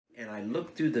and I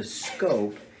looked through the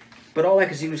scope, but all I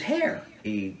could see was hair.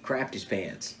 He crapped his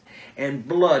pants, and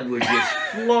blood was just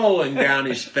flowing down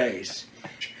his face.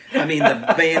 I mean,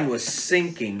 the van was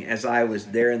sinking as I was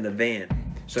there in the van.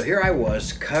 So here I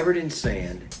was, covered in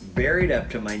sand, buried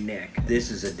up to my neck. This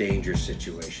is a dangerous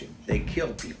situation. They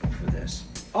kill people for this.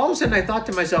 All of a sudden I thought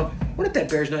to myself, what if that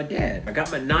bear's not dead? I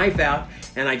got my knife out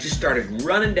and I just started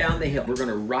running down the hill. We're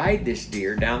gonna ride this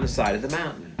deer down the side of the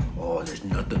mountain. Oh, there's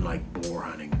nothing like boar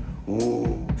hunting.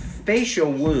 Oh.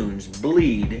 Facial wounds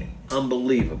bleed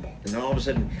unbelievable. And then all of a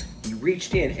sudden he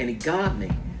reached in and he got me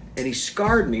and he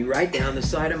scarred me right down the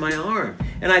side of my arm.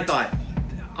 And I thought,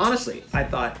 honestly, I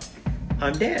thought,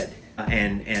 I'm dead.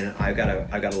 And I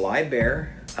got a live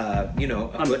bear, you know,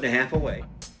 a foot and a half away.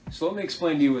 So let me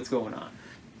explain to you what's going on.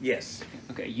 Yes.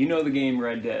 Okay, you know the game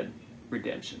Red Dead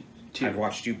Redemption 2. I've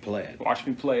watched you play it. Watched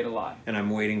me play it a lot. And I'm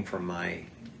waiting for my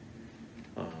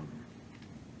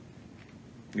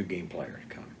new game player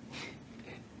to come.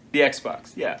 The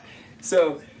Xbox, yeah.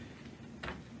 So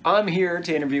I'm here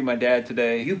to interview my dad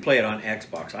today. You play it on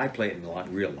Xbox. I play it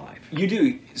in real life. You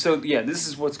do. So yeah, this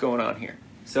is what's going on here.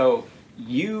 So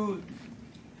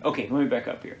okay, let me back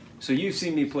up here. So you've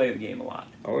seen me play the game a lot.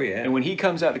 Oh yeah. And when he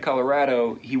comes out to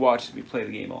Colorado, he watches me play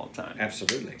the game all the time.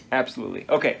 Absolutely. Absolutely.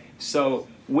 Okay, so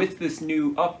with this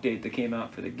new update that came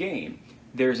out for the game,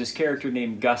 there's this character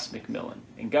named Gus McMillan.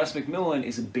 And Gus McMillan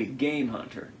is a big game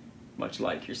hunter, much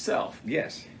like yourself.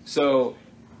 Yes. So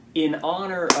in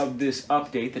honor of this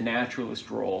update, the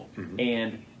naturalist role,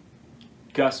 and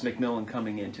Gus McMillan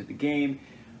coming into the game,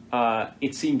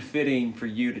 it seemed fitting for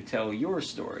you to tell your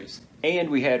stories.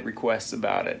 And we had requests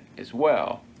about it as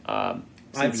well. I've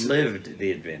lived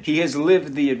the adventure. He has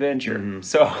lived the adventure.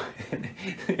 So,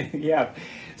 yeah.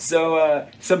 So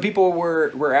some people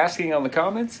were asking on the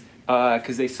comments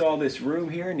because they saw this room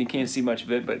here, and you can't see much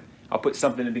of it, but I'll put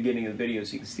something in the beginning of the video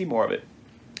so you can see more of it.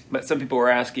 But some people were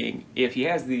asking if he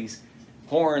has these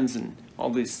horns and all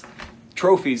these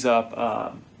trophies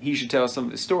up, he should tell some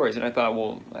of his stories. And I thought,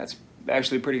 well, that's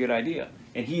actually a pretty good idea.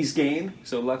 And he's game,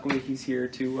 so luckily he's here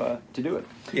to do it.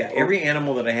 Yeah, every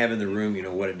animal that I have in the room, you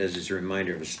know, what it does is a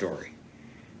reminder of a story.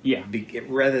 Yeah.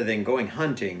 Rather than going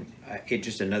hunting, it's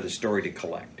just another story to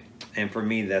collect. And for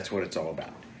me, that's what it's all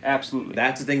about. Absolutely.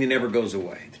 That's the thing that never goes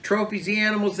away. The trophies, the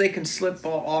animals, they can slip,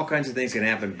 all kinds of things can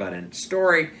happen, but a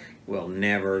story will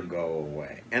never go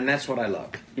away. And that's what I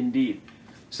love. Indeed.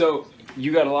 So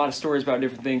you got a lot of stories about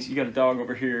different things. You got a dog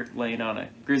over here laying on a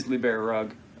grizzly bear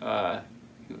rug.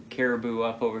 Caribou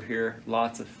up over here,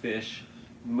 lots of fish,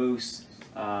 moose,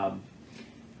 we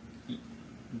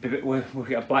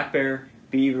got black bear,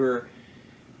 beaver.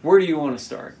 Where do you want to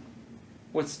start?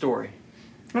 What story?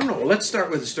 I don't know. Well, let's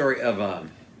start with the story of,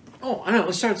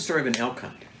 let's start with the story of an elk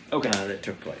hunt. Okay. That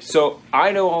took place. So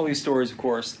I know all these stories, of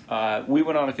course. We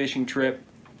went on a fishing trip,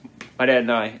 my dad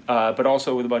and I, but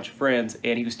also with a bunch of friends,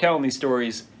 and he was telling these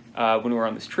stories when we were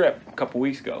on this trip a couple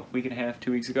weeks ago, week and a half,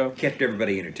 2 weeks ago. Kept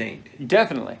everybody entertained.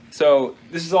 Definitely. So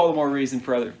this is all the more reason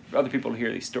for other people to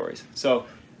hear these stories. So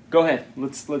go ahead,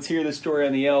 let's hear the story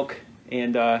on the elk,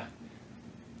 and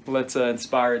let's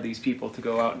inspire these people to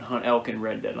go out and hunt elk in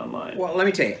Red Dead Online. Well, let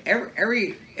me tell you,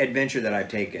 every adventure that I've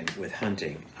taken with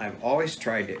hunting, I've always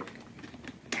tried to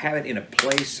have it in a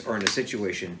place or in a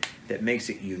situation that makes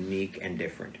it unique and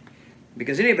different.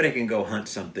 Because anybody can go hunt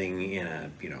something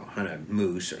hunt a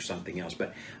moose or something else,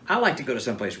 but I like to go to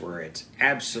some place where it's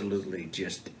absolutely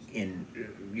just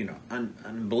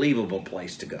unbelievable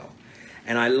place to go.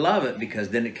 And I love it because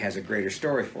then it has a greater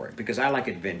story for it, because I like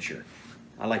adventure.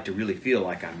 I like to really feel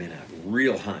like I'm in a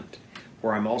real hunt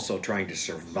where I'm also trying to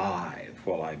survive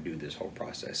while I do this whole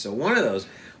process. So one of those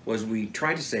was we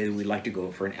tried to say that we'd like to go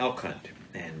for an elk hunt.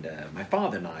 And my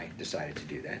father and I decided to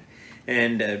do that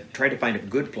and tried to find a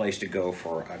good place to go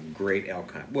for a great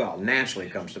elk hunt. Well, naturally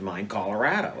it comes to mind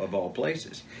Colorado, of all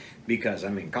places, because, I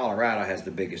mean, Colorado has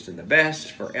the biggest and the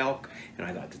best for elk, and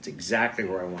I thought that's exactly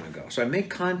where I want to go. So I made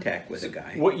contact with a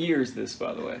guy. What year is this,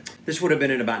 by the way? This would have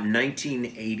been in about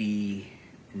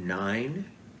 1989.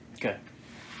 Okay.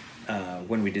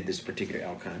 When we did this particular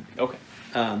elk hunt. Okay.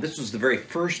 This was the very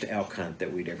first elk hunt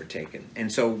that we'd ever taken. And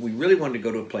so we really wanted to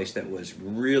go to a place that was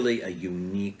really a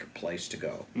unique place to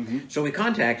go. So we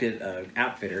contacted an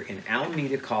outfitter in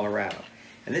Alameda, Colorado.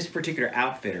 And this particular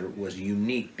outfitter was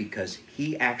unique because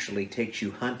he actually takes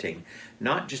you hunting,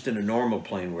 not just in a normal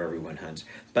plain where everyone hunts,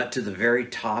 but to the very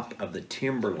top of the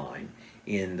timberline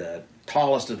in the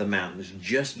tallest of the mountains,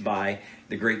 just by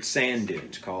the great sand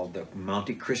dunes called the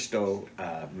Monte Cristo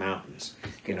Mountains.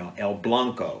 You know, El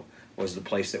Blanco was the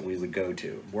place that we would go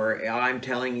to, where I'm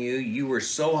telling you, you were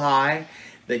so high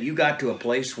that you got to a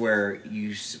place where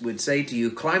you would say to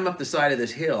you, climb up the side of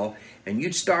this hill, and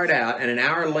you'd start out, and an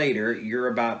hour later, you're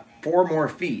about 4 more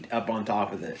feet up on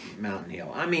top of the mountain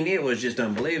hill. I mean, it was just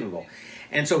unbelievable.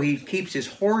 And so he keeps his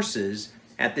horses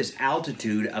at this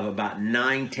altitude of about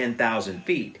 10,000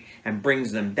 feet and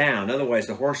brings them down. Otherwise,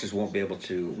 the horses won't be able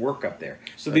to work up there.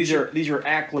 So these are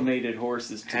acclimated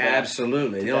horses to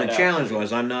absolutely. The only challenge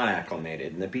was I'm not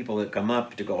acclimated, and the people that come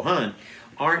up to go hunt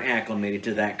aren't acclimated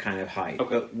to that kind of height.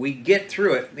 Okay. But we get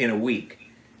through it in a week,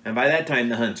 and by that time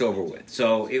the hunt's over with.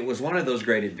 So it was one of those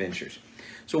great adventures.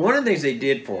 So one of the things they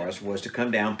did for us was to come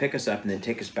down, pick us up, and then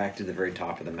take us back to the very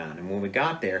top of the mountain. And when we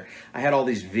got there, I had all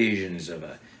these visions of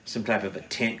some type of a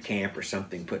tent camp or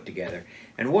something put together.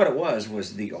 And what it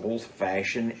was the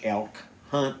old-fashioned elk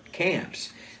hunt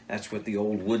camps. That's with the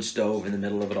old wood stove in the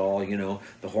middle of it all, you know.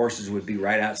 The horses would be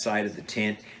right outside of the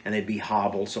tent, and they'd be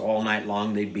hobbled. So all night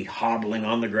long, they'd be hobbling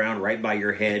on the ground right by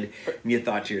your head. And you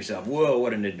thought to yourself, whoa,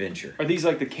 what an adventure. Are these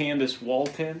like the canvas wall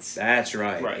tents? That's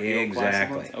right.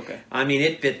 Exactly. Okay. I mean,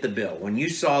 it fit the bill. When you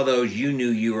saw those, you knew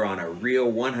you were on a real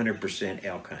 100%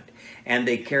 elk hunt. And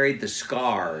they carried the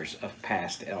scars of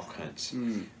past elk hunts.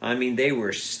 I mean, they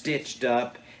were stitched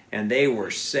up, and they were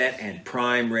set and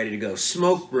primed, ready to go.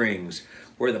 Smoke rings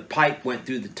where the pipe went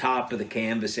through the top of the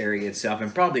canvas area itself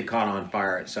and probably caught on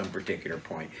fire at some particular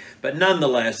point. But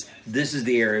nonetheless, this is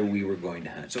the area we were going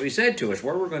to hunt. So he said to us,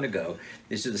 where we're going to go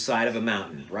is to the side of a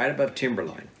mountain, right above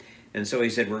timberline. And so he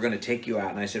said, we're going to take you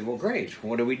out. And I said, well, great.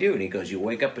 What do we do? And he goes, you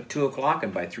wake up at 2 o'clock,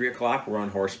 and by 3 o'clock, we're on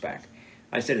horseback.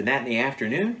 I said, and that in the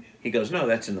afternoon? He goes, no,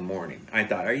 that's in the morning. I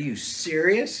thought, are you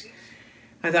serious?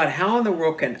 I thought, how in the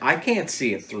world I can't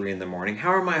see at 3 in the morning. How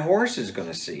are my horses going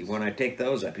to see when I take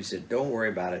those up? He said, don't worry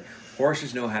about it.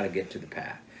 Horses know how to get to the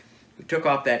path. We took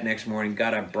off that next morning,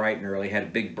 got up bright and early, had a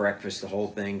big breakfast, the whole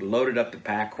thing, loaded up the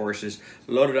pack horses,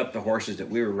 loaded up the horses that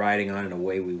we were riding on, and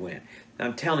away we went. And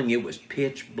I'm telling you, it was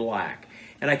pitch black.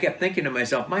 And I kept thinking to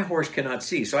myself, my horse cannot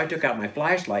see. So I took out my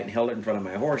flashlight and held it in front of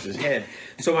my horse's head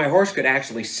so my horse could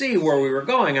actually see where we were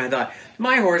going. I thought,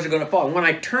 my horse is going to fall. And when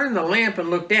I turned the lamp and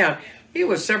looked down, it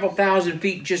was several thousand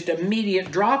feet, just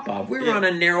immediate drop-off. We were on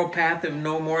a narrow path of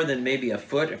no more than maybe a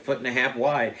foot and a half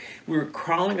wide. We were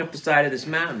crawling up the side of this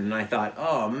mountain, and I thought,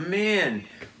 oh, man,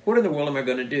 what in the world am I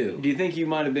going to do? Do you think you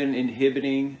might have been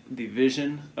inhibiting the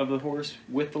vision of the horse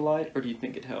with the light, or do you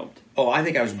think it helped? Oh, I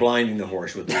think I was blinding the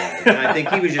horse with the light. And I think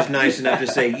he was just nice enough to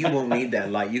say, you won't need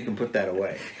that light. You can put that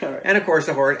away. Right. And, of course,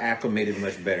 the horse acclimated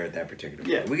much better at that particular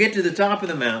point. We get to the top of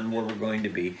the mountain where we're going to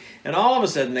be, and all of a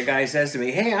sudden the guy says to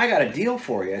me, hey, I got a deal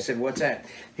for you. I said, what's that?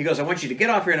 He goes, I want you to get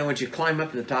off here, and I want you to climb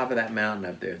up to the top of that mountain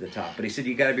up there at the top. But he said,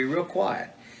 you got to be real quiet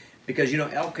because, you know,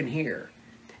 elk can hear.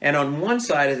 And on one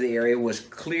side of the area was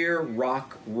clear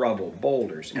rock rubble,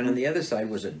 boulders, and on the other side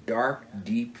was a dark,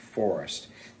 deep forest.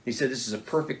 He said this is a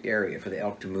perfect area for the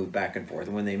elk to move back and forth.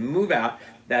 And when they move out,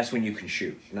 that's when you can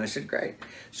shoot. And I said, great.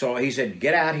 So he said,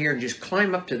 get out here and just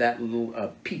climb up to that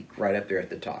little peak right up there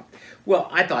at the top. Well,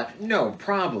 I thought, no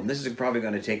problem. This is probably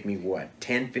going to take me, what,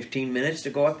 10, 15 minutes to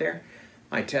go up there?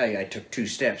 I tell you, I took 2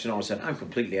 steps, and all of a sudden, I'm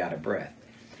completely out of breath.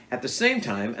 At the same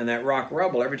time, in that rock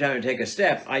rubble, every time I take a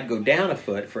step, I'd go down a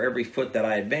foot for every foot that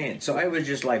I advanced. So I was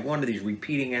just like one of these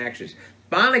repeating actions.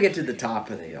 Finally get to the top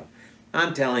of the hill.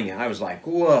 I'm telling you, I was like,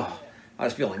 whoa. I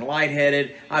was feeling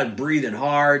lightheaded. I was breathing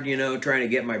hard, you know, trying to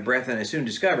get my breath. And I soon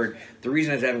discovered the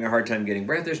reason I was having a hard time getting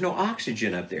breath, there's no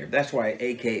oxygen up there. That's why,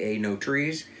 AKA, no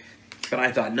trees. But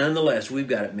I thought, nonetheless, we've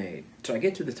got it made. So I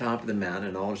get to the top of the mountain,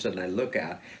 and all of a sudden I look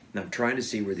out, and I'm trying to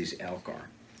see where these elk are.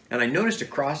 And I noticed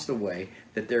across the way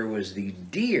that there was the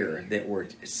deer that were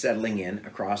settling in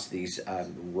across these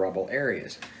rubble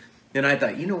areas. And I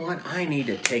thought, you know what? I need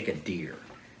to take a deer.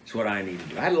 That's what I need to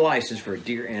do. I had a license for a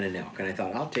deer and an elk. And I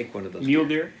thought, I'll take one of those. Mule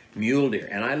deer? Mule deer.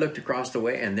 And I looked across the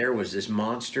way, and there was this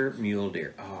monster mule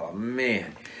deer. Oh,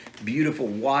 man. Beautiful,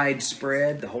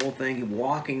 widespread, the whole thing,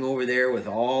 walking over there with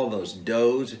all those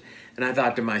does. And I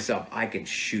thought to myself, I could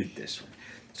shoot this one.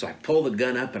 So I pull the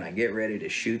gun up and I get ready to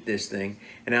shoot this thing.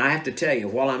 And I have to tell you,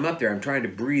 while I'm up there, I'm trying to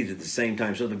breathe at the same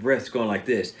time. So the breath's going like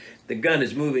this. The gun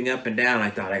is moving up and down. I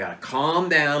thought, I got to calm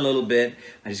down a little bit.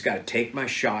 I just got to take my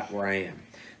shot where I am.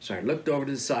 So I looked over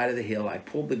to the side of the hill. I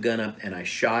pulled the gun up and I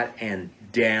shot, and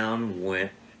down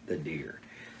went the deer.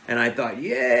 And I thought,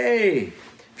 yay!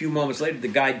 A few moments later, the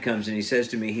guide comes and he says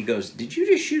to me, he goes, did you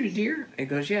just shoot a deer? He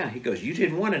goes, yeah. He goes, you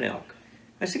didn't want an elk.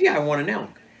 I said, yeah, I want an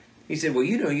elk. He said, well,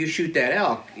 you know, you shoot that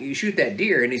elk, you shoot that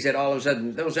deer, and he said, all of a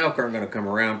sudden, those elk aren't going to come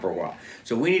around for a while.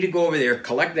 So we need to go over there,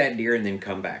 collect that deer, and then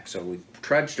come back. So we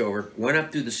trudged over, went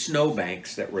up through the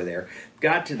snowbanks that were there,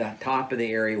 got to the top of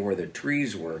the area where the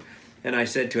trees were, and I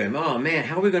said to him, oh, man,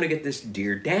 how are we going to get this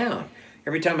deer down?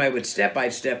 every time I would step,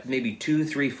 I'd step maybe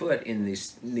 2-3 foot in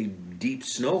these deep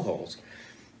snow holes.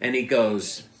 And he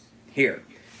goes, here.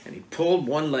 And he pulled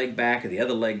one leg back and the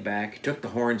other leg back. He took the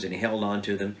horns and he held on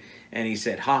to them. And he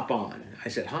said, hop on. I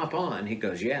said, hop on? He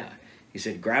goes, yeah. He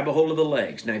said, grab a hold of the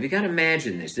legs. Now, if you got to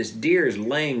imagine this, this deer is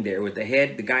laying there with the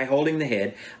head, the guy holding the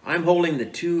head. I'm holding the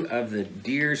two of the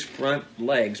deer's front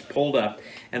legs pulled up.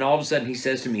 And all of a sudden, he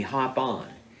says to me, hop on.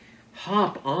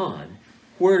 Hop on?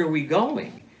 Where are we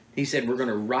going? He said, we're going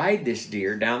to ride this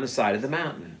deer down the side of the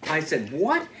mountain. I said,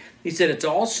 what? He said, it's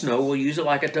all snow. We'll use it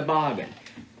like a toboggan.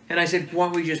 And I said, why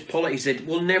don't we just pull it? He said,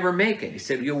 we'll never make it. He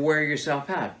said, you'll wear yourself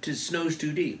out. The snow's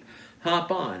too deep.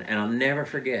 Hop on. And I'll never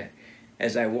forget,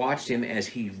 as I watched him as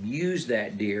he used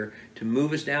that deer to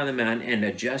move us down the mountain and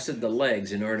adjusted the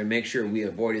legs in order to make sure we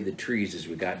avoided the trees as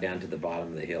we got down to the bottom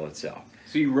of the hill itself.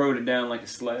 So you rode it down like a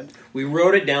sled? We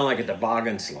rode it down like a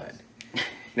toboggan sled.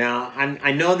 Now,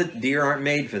 I know that deer aren't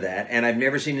made for that, and I've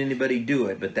never seen anybody do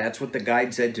it, but that's what the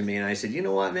guide said to me, and I said, you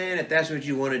know what, man, if that's what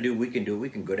you want to do, we can do it. We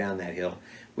can go down that hill.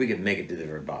 We can make it to the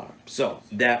very bottom. So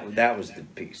that was the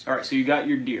piece. All right, so you got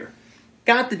your deer.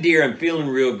 Got the deer. I'm feeling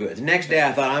real good. The next day,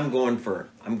 I thought I'm going for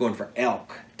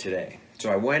elk today.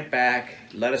 So I went back,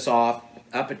 let us off,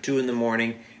 up at 2 in the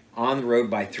morning, on the road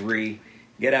by 3.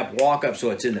 Get up, walk up, so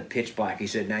it's in the pitch black. He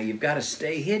said, now you've got to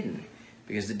stay hidden,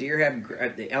 because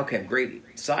the elk have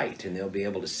great sight, and they'll be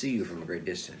able to see you from a great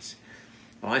distance.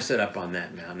 Well, I sat up on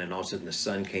that mountain, and all of a sudden the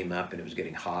sun came up, and it was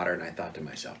getting hotter, and I thought to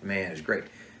myself, man, it was great.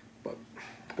 But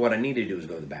what I needed to do was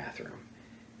go to the bathroom.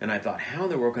 And I thought, how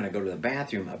in the world can I go to the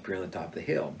bathroom up here on the top of the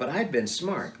hill? But I'd been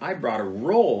smart. I brought a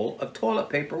roll of toilet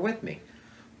paper with me.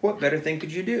 What better thing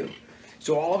could you do?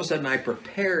 So all of a sudden I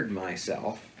prepared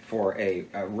myself for a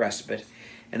respite.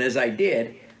 And as I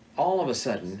did, all of a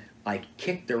sudden I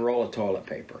kicked the roll of toilet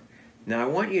paper. Now I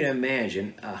want you to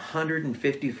imagine a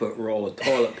 150-foot roll of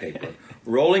toilet paper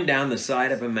rolling down the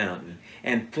side of a mountain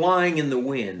and flying in the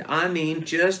wind. I mean,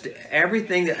 just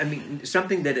everything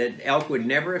something that an elk would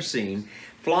never have seen,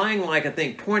 flying like a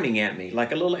thing, pointing at me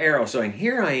like a little arrow, saying,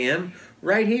 here I am,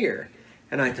 right here.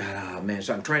 And I thought, oh man,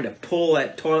 so I'm trying to pull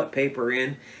that toilet paper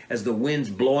in as the wind's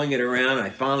blowing it around. I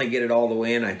finally get it all the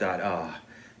way in. I thought, oh,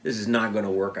 this is not going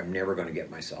to work. I'm never going to get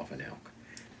myself an elk.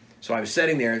 So I was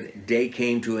sitting there, the day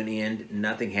came to an end,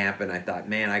 nothing happened. I thought,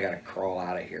 man, I got to crawl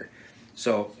out of here.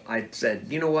 So I said,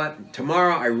 you know what,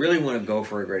 tomorrow I really want to go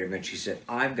for a great event. She said,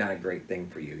 I've got a great thing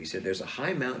for you. He said, there's a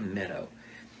high mountain meadow.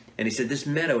 And he said, this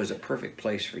meadow is a perfect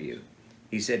place for you.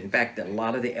 He said, in fact, that a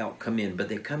lot of the elk come in, but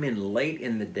they come in late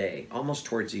in the day, almost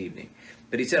towards evening.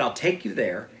 But he said, I'll take you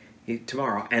there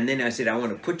tomorrow. And then I said, I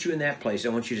want to put you in that place. I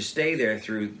want you to stay there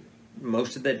through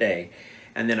most of the day.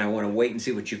 And then I want to wait and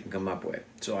see what you can come up with.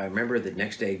 So I remember the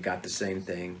next day, got the same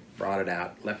thing, brought it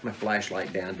out, left my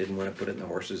flashlight down, didn't want to put it in the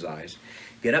horse's eyes.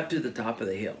 Get up to the top of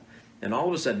the hill. And all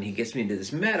of a sudden, he gets me into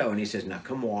this meadow, and he says, now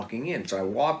come walking in. So I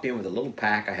walked in with a little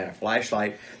pack. I had a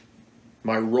flashlight,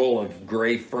 my roll of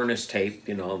gray furnace tape,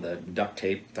 you know, the duct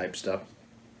tape type stuff.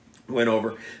 Went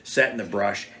over, sat in the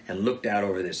brush, and looked out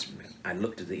over this. I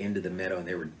looked at the end of the meadow, and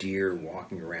there were deer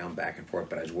walking around back and forth,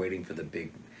 but I was waiting for the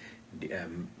big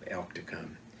elk to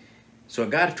come. So it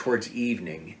got towards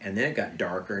evening, and then it got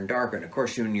darker and darker. And of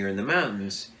course, when you're in the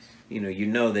mountains, you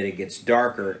know that it gets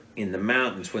darker in the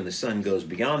mountains when the sun goes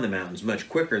beyond the mountains much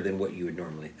quicker than what you would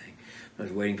normally think. I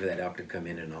was waiting for that elk to come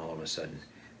in, and all of a sudden,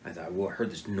 I thought, well, I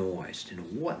heard this noise.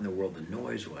 Didn't know what in the world the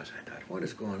noise was. I thought, what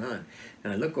is going on?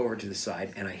 And I look over to the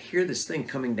side, and I hear this thing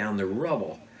coming down the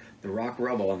rubble, the rock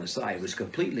rubble on the side. It was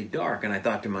completely dark, and I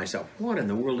thought to myself, what in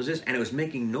the world is this? And it was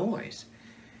making noise.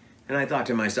 And I thought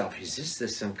to myself, is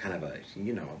this some kind of a,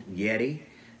 Yeti?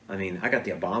 I mean, I got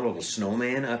the abominable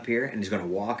snowman up here, and he's going to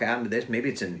walk out into this. Maybe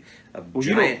it's a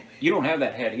giant... You don't have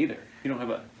that head either. You don't have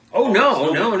a... Oh,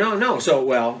 no. So,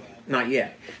 well, not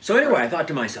yet. So anyway, I thought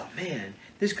to myself, man,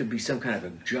 this could be some kind of a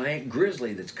giant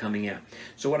grizzly that's coming out.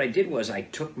 So what I did was I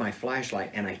took my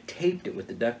flashlight and I taped it with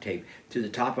the duct tape to the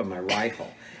top of my rifle.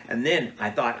 And then I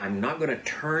thought, I'm not going to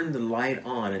turn the light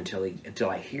on until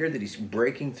I hear that he's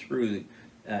breaking through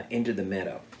into the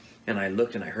meadow. And I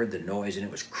looked and I heard the noise, and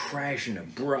it was crashing a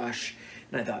brush.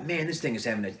 And I thought, man, this thing is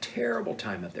having a terrible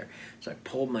time up there. So I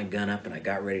pulled my gun up and I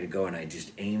got ready to go, and I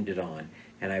just aimed it on,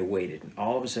 and I waited. And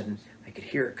all of a sudden, I could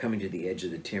hear it coming to the edge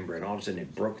of the timber, and all of a sudden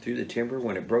it broke through the timber.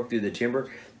 When it broke through the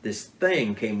timber, this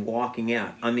thing came walking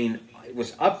out. I mean, it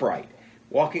was upright,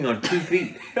 walking on 2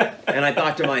 feet. And I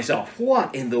thought to myself,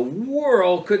 what in the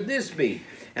world could this be?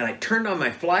 And I turned on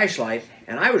my flashlight,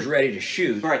 and I was ready to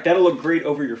shoot. All right, that'll look great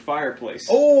over your fireplace.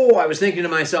 Oh, I was thinking to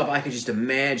myself, I could just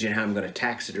imagine how I'm going to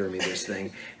taxidermy this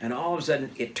thing. And all of a sudden,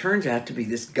 it turns out to be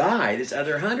this guy, this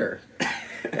other hunter.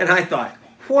 And I thought,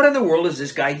 what in the world is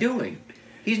this guy doing?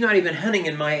 He's not even hunting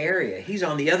in my area. He's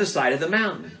on the other side of the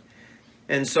mountain.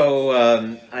 And so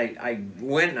I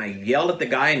went and I yelled at the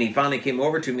guy, and he finally came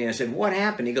over to me. I said, what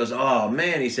happened? He goes, oh,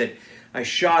 man. He said, I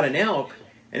shot an elk.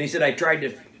 And he said, I tried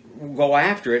to go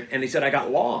after it. And he said, I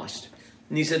got lost.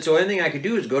 And he said, so anything I could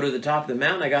do is go to the top of the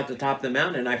mountain. I got to the top of the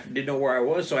mountain, and I didn't know where I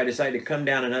was. So I decided to come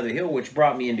down another hill, which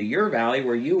brought me into your valley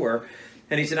where you were.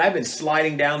 And he said, I've been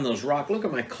sliding down those rocks. Look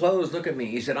at my clothes. Look at me.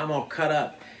 He said, I'm all cut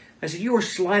up. I said, you were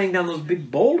sliding down those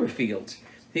big boulder fields.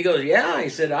 He goes, yeah. He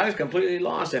said, I was completely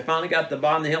lost. I finally got to the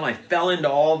bottom of the hill. I fell into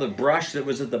all the brush that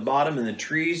was at the bottom and the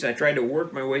trees. I tried to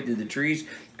work my way through the trees,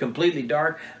 completely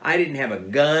dark. I didn't have a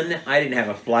gun. I didn't have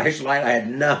a flashlight. I had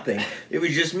nothing. It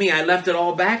was just me. I left it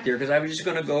all back there because I was just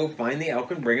going to go find the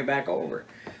elk and bring it back over.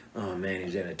 Oh, man, he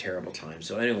was in a terrible time.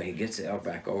 So anyway, he gets the elk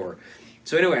back over.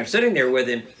 So anyway, I'm sitting there with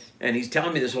him, and he's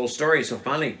telling me this whole story. So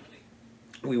finally,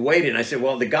 we waited, and I said,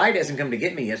 well, the guide hasn't come to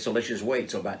get me yet, so let's just wait.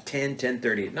 So about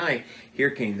 10:30 at night, here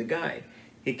came the guide.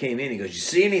 He came in, he goes, you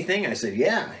see anything? I said,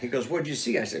 yeah. He goes, what'd you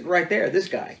see? I said, right there, this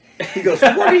guy. He goes,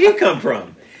 where did he come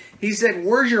from? He said,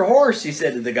 where's your horse? He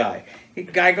said to the guy. The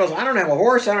guy goes, I don't have a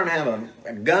horse, I don't have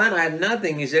a gun, I have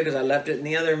nothing. He said, because I left it in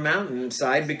the other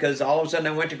mountainside because all of a sudden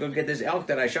I went to go get this elk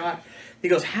that I shot. He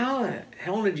goes, how the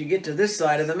hell did you get to this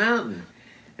side of the mountain?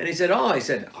 And he said, oh, he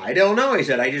said, I don't know. He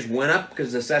said, I just went up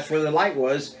because that's where the light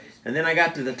was. And then I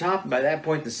got to the top. By that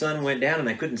point, the sun went down and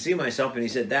I couldn't see myself. And he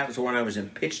said, that was when I was in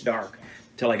pitch dark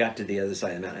till I got to the other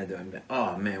side of the mountain.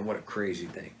 Oh, man, what a crazy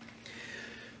thing.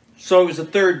 So it was the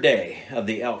third day of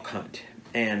the elk hunt.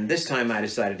 And this time I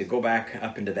decided to go back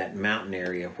up into that mountain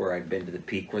area where I'd been to the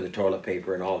peak where the toilet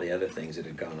paper and all the other things that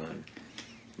had gone on.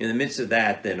 In the midst of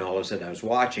that, then all of a sudden I was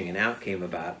watching, and out came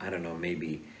about, I don't know,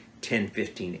 maybe 10,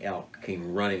 15 elk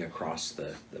came running across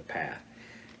the path.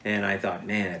 And I thought,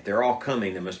 man, if they're all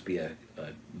coming, there must be a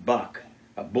buck,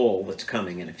 a bull that's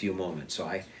coming in a few moments. So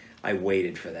I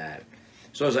waited for that.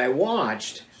 So as I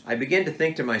watched, I began to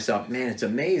think to myself, man, it's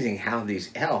amazing how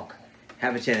these elk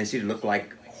have a tendency to look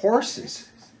like horses.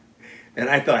 And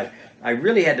I thought, I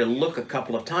really had to look a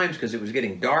couple of times because it was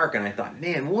getting dark, and I thought,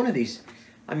 man, one of these,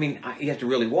 I mean, you have to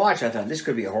really watch. I thought this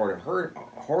could be a herd of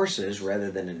horses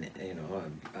rather than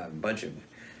a bunch of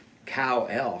cow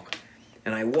elk.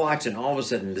 And I watched, and all of a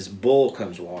sudden this bull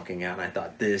comes walking out, and I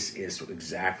thought, this is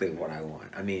exactly what I want.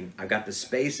 I mean, I got the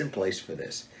space in place for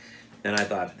this. And I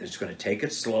thought, it's going to take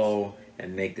it slow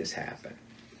and make this happen.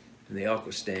 And the elk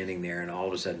was standing there, and all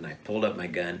of a sudden I pulled up my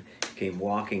gun, came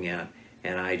walking out,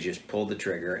 and I just pulled the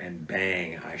trigger, and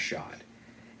bang, I shot.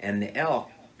 And the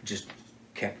elk just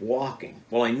kept walking.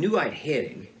 Well, I knew I'd hit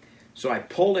him, so I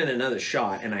pulled in another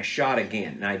shot, and I shot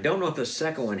again. Now, I don't know if the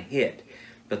second one hit,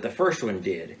 but the first one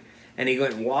did. And he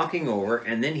went walking over,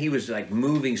 and then he was like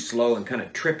moving slow and kind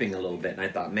of tripping a little bit. And I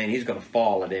thought, man, he's going to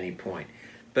fall at any point.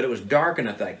 But it was dark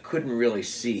enough that I couldn't really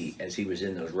see as he was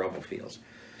in those rubble fields.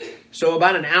 So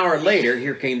about an hour later,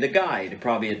 here came the guide.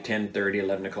 Probably at 10:30,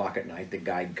 11 o'clock at night, the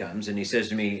guide comes, and he says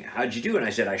to me, how'd you do? And I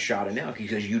said, I shot an elk. He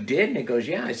goes, you did? And he goes,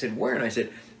 yeah. I said, where? And I said,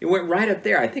 it went right up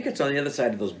there. I think it's on the other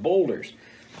side of those boulders.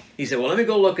 He said, well, let me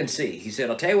go look and see. He said,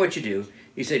 I'll tell you what you do.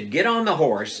 He said, get on the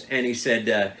horse, and he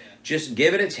said, just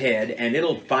give it its head, and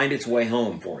it'll find its way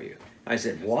home for you. I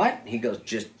said, what? He goes,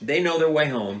 they know their way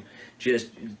home. Just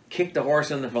kick the horse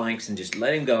on the flanks and just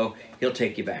let him go. He'll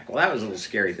take you back. Well, that was a little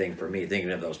scary thing for me, thinking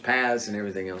of those paths and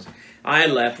everything else. I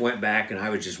left, went back, and I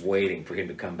was just waiting for him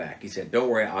to come back. He said, don't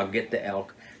worry, I'll get the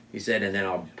elk. He said, and then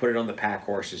I'll put it on the pack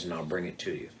horses, and I'll bring it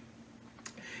to you.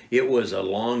 It was a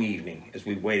long evening as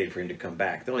we waited for him to come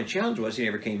back. The only challenge was he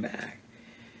never came back.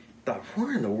 I thought,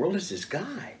 where in the world is this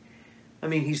guy? I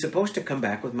mean, he's supposed to come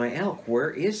back with my elk. Where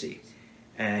is he?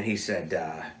 And he said,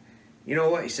 you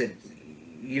know what? He said,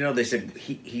 you know, they said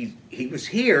he was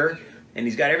here, and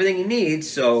he's got everything he needs,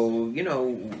 so, you know,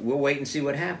 we'll wait and see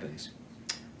what happens.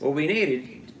 Well, we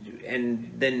waited,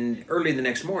 and then early the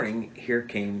next morning, here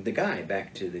came the guy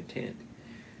back to the tent.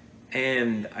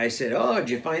 And I said, oh, did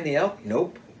you find the elk?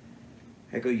 Nope.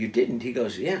 I go, you didn't? He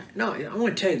goes, yeah. No, I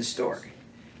want to tell you the story.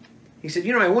 He said,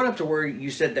 you know, I went up to where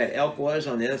you said that elk was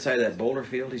on the other side of that boulder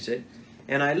field, he said,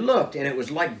 and I looked, and it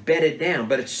was like bedded down,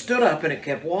 but it stood up and it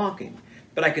kept walking.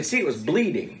 But I could see it was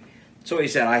bleeding. So he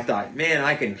said, I thought, man,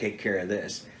 I can take care of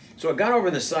this. So I got over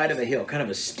the side of a hill, kind of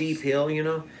a steep hill, you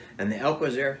know, and the elk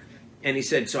was there. And he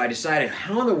said, so I decided,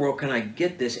 how in the world can I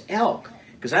get this elk?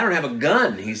 Because I don't have a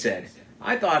gun, he said.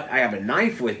 I thought I have a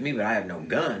knife with me, but I have no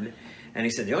gun. And he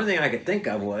said, the only thing I could think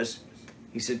of was,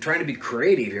 he said, trying to be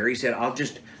creative here, he said,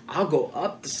 I'll go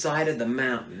up the side of the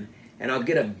mountain, and I'll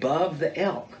get above the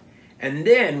elk. And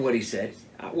then, what he said,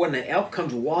 when the elk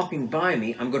comes walking by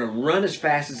me, I'm going to run as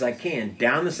fast as I can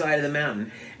down the side of the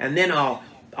mountain, and then I'll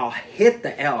hit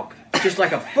the elk just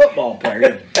like a football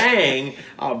player. Bang!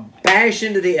 I'll bash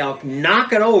into the elk,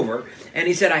 knock it over. And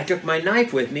he said I took my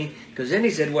knife with me, because then he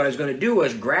said what I was going to do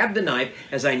was grab the knife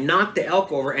as I knocked the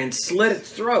elk over and slit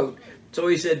its throat. So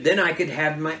he said then I could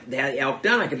have the elk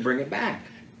done. I could bring it back.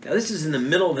 Now this is in the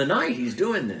middle of the night. He's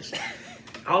doing this.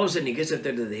 All of a sudden he gets up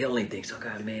there to the hill and he thinks, oh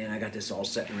God, man, I got this all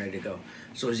set and ready to go.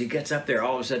 So as he gets up there,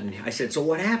 all of a sudden, I said, so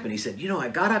what happened? He said, you know, I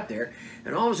got up there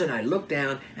and all of a sudden I looked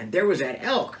down and there was that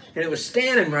elk and it was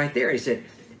standing right there. He said,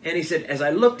 as I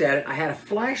looked at it, I had a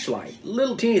flashlight,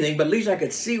 little teeny thing, but at least I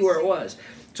could see where it was.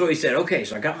 So he said, okay,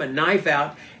 so I got my knife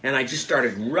out and I just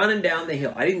started running down the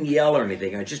hill. I didn't yell or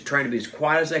anything. I was just trying to be as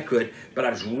quiet as I could, but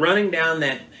I was running down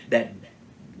that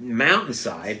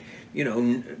mountainside, you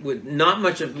know, with not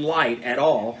much of light at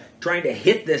all, trying to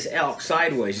hit this elk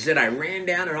sideways. He said, I ran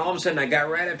down and all of a sudden I got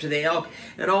right up to the elk,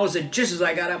 and all of a sudden, just as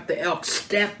I got up, the elk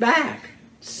stepped back.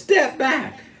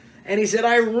 And he said,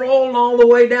 I rolled all the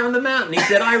way down the mountain. He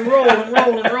said, I rolled and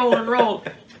rolled and rolled and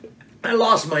rolled. I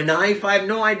lost my knife. I have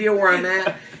no idea where I'm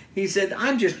at. He said,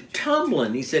 I'm just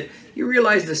tumbling. He said, you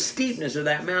realize the steepness of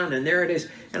that mountain, and there it is.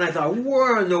 And I thought,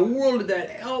 where in the world did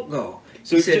that elk go?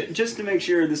 So he said, just to make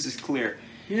sure this is clear,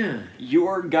 yeah,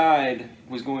 your guide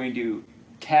was going to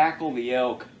tackle the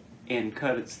elk and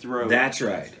cut its throat. That's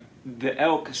right. The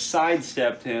elk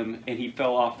sidestepped him and he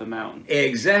fell off the mountain.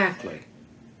 Exactly.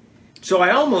 So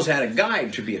I almost had a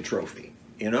guide to be a trophy.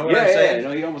 You know what I'm saying? Yeah,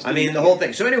 no, you almost I mean, the whole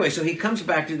thing. So anyway, so he comes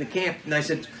back to the camp and I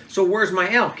said, so where's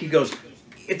my elk? He goes,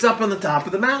 it's up on the top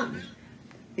of the mountain.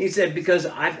 He said, because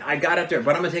I got up there,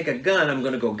 but I'm going to take a gun, I'm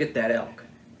going to go get that elk.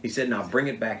 He said, now bring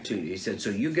it back to you. He said, so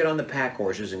you get on the pack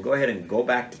horses and go ahead and go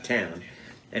back to town.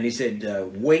 And he said,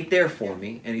 wait there for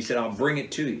me. And he said, I'll bring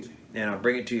it to you. And I'll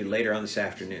bring it to you later on this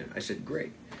afternoon. I said,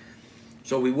 great.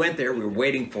 So we went there. We were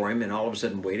waiting for him and all of a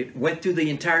sudden waited. Went through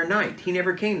the entire night. He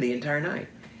never came the entire night.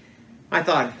 I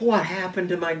thought, what happened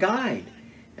to my guide?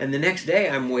 And the next day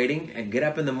I'm waiting. I get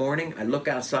up in the morning. I look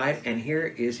outside and here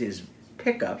is his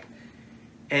pickup.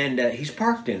 And he's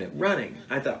parked in it, running.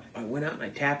 I went out and I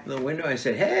tapped on the window. I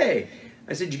said, hey.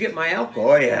 I said, you get my elk?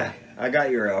 Oh, yeah, I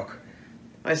got your elk.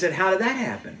 I said, how did that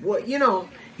happen? Well, you know,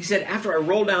 he said, after I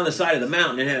rolled down the side of the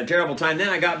mountain and had a terrible time, then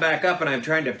I got back up and I'm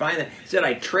trying to find that. He said,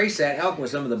 I traced that elk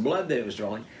with some of the blood that it was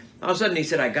drawing. All of a sudden, he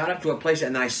said, I got up to a place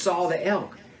and I saw the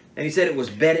elk. And he said it was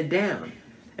bedded down.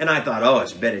 And I thought, oh,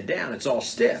 it's bedded down. It's all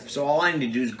stiff. So all I need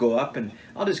to do is go up and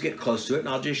I'll just get close to it and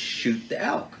I'll just shoot the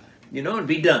elk, you know, and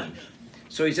be done.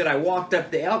 So he said, I walked up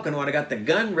the elk, and when I got the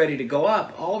gun ready to go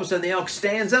up, all of a sudden the elk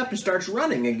stands up and starts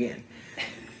running again.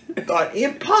 I thought,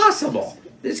 impossible.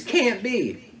 This can't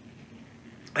be.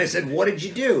 I said, what did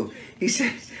you do? He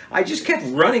said, I just kept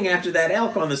running after that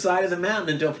elk on the side of the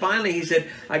mountain until finally, he said,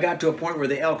 I got to a point where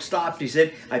the elk stopped. He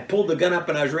said, I pulled the gun up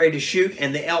and I was ready to shoot,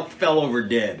 and the elk fell over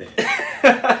dead.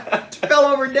 Fell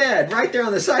over dead right there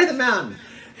on the side of the mountain.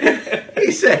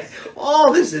 He said,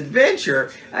 all this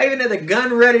adventure, I even had the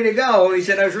gun ready to go. He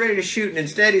said, I was ready to shoot, and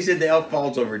instead he said the elk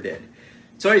falls over dead.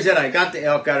 So he said, I got the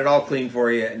elk, got it all clean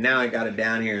for you, and now I got it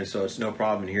down here, and so it's no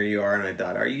problem, and here you are. And I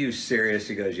thought, are you serious?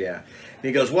 He goes, yeah. And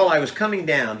he goes, well, I was coming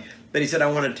down, but he said,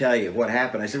 I want to tell you what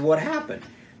happened. I said, what happened?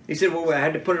 He said, well, I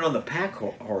had to put it on the pack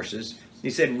horses. He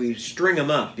said, we string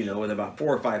them up, you know, with about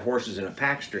 4 or 5 horses in a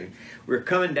pack string. We were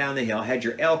coming down the hill, had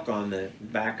your elk on the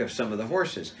back of some of the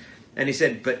horses. And he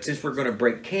said, but since we're going to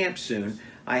break camp soon,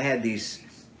 I had these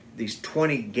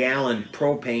 20-gallon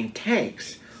propane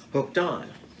tanks hooked on.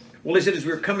 Well, he said, as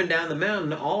we were coming down the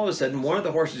mountain, all of a sudden, one of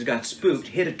the horses got spooked,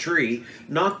 hit a tree,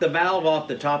 knocked the valve off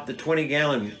the top of the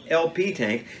 20-gallon LP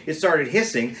tank. It started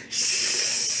hissing.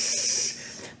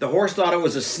 The horse thought it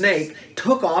was a snake,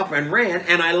 took off and ran,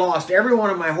 and I lost every one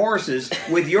of my horses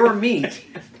with your meat.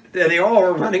 They all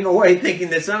were running away thinking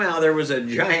that somehow there was a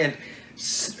giant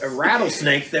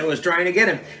rattlesnake that was trying to get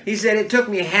him. He said it took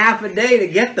me half a day to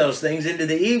get those things into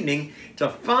the evening. So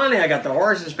finally I got the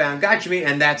horses found, got your meat,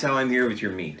 and that's how I'm here with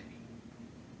your meat.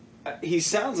 He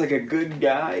sounds like a good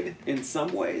guide in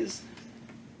some ways,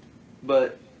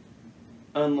 but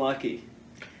unlucky.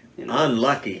 You know?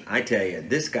 Unlucky, I tell you.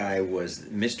 This guy was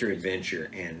Mr. Adventure,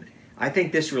 and I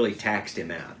think this really taxed him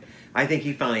out. I think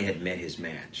he finally had met his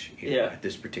match, you know, at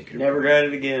this particular Never point. got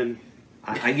it again.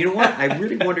 You know what? I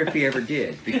really wonder if he ever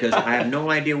did, because I have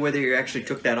no idea whether he actually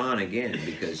took that on again,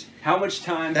 because how much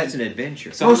time? That's an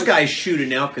adventure. So most guys shoot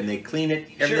an elk and they clean it,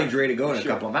 everything's ready to go in a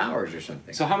Sure. couple of hours or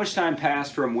something. So how much time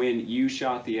passed from when you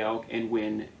shot the elk and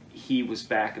when he was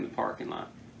back in the parking lot?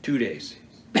 2 days.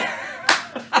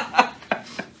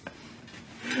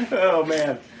 Oh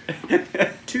man.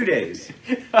 2 days.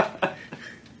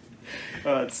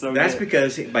 Oh, it's so That's good.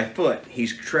 because by foot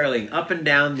he's trailing up and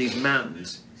down these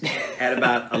mountains at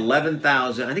about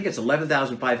 11,000. I think it's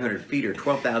 11,500 feet or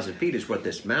 12,000 feet is what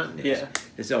this mountain is. Yeah.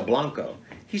 It's El Blanco.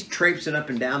 He's traipsing up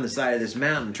and down the side of this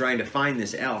mountain trying to find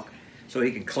this elk so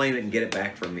he can claim it and get it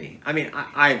back from me. I mean,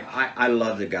 I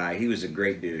love the guy. He was a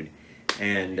great dude,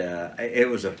 and it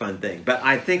was a fun thing. But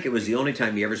I think it was the only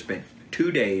time he ever spent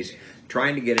 2 days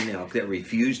trying to get an elk that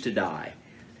refused to die.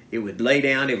 It would lay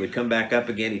down, it would come back up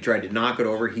again. He tried to knock it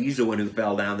over. He's the one who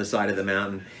fell down the side of the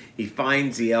mountain. He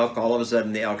finds the elk. All of a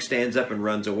sudden, the elk stands up and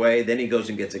runs away. Then he goes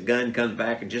and gets a gun, comes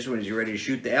back, and just when he's ready to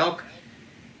shoot the elk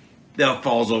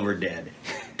falls over dead.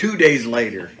 2 days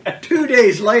later. 2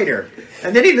 days later.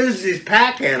 And then he loses his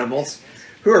pack animals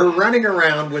who are running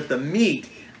around with the meat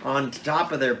on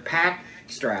top of their pack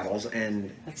straddles.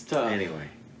 And That's tough. anyway.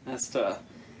 That's tough.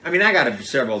 I mean, I got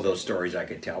several of those stories I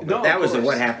could tell, but No, that of was course.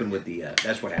 what happened with the.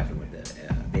 That's what happened with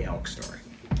the elk story.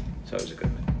 So it was a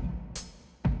good one.